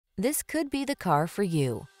This could be the car for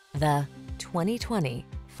you. The 2020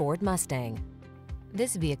 Ford Mustang.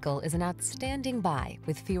 This vehicle is an outstanding buy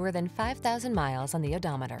with fewer than 5,000 miles on the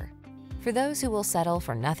odometer. For those who will settle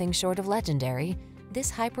for nothing short of legendary,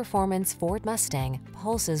 this high-performance Ford Mustang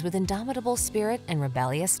pulses with indomitable spirit and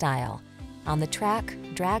rebellious style. On the track,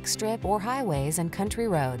 drag strip, or highways and country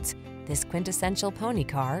roads, this quintessential pony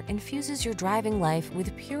car infuses your driving life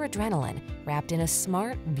with pure adrenaline wrapped in a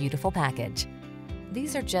smart, beautiful package.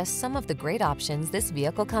 These are just some of the great options this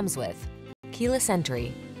vehicle comes with: keyless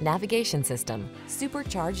entry, navigation system,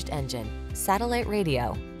 supercharged engine, satellite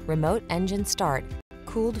radio, remote engine start,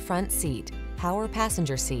 cooled front seat, power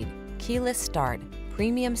passenger seat, keyless start,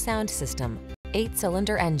 premium sound system,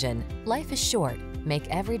 8-cylinder engine. Life is short. Make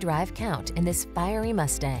every drive count in this fiery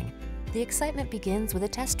Mustang. The excitement begins with a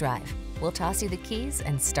test drive. We'll toss you the keys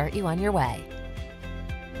and start you on your way.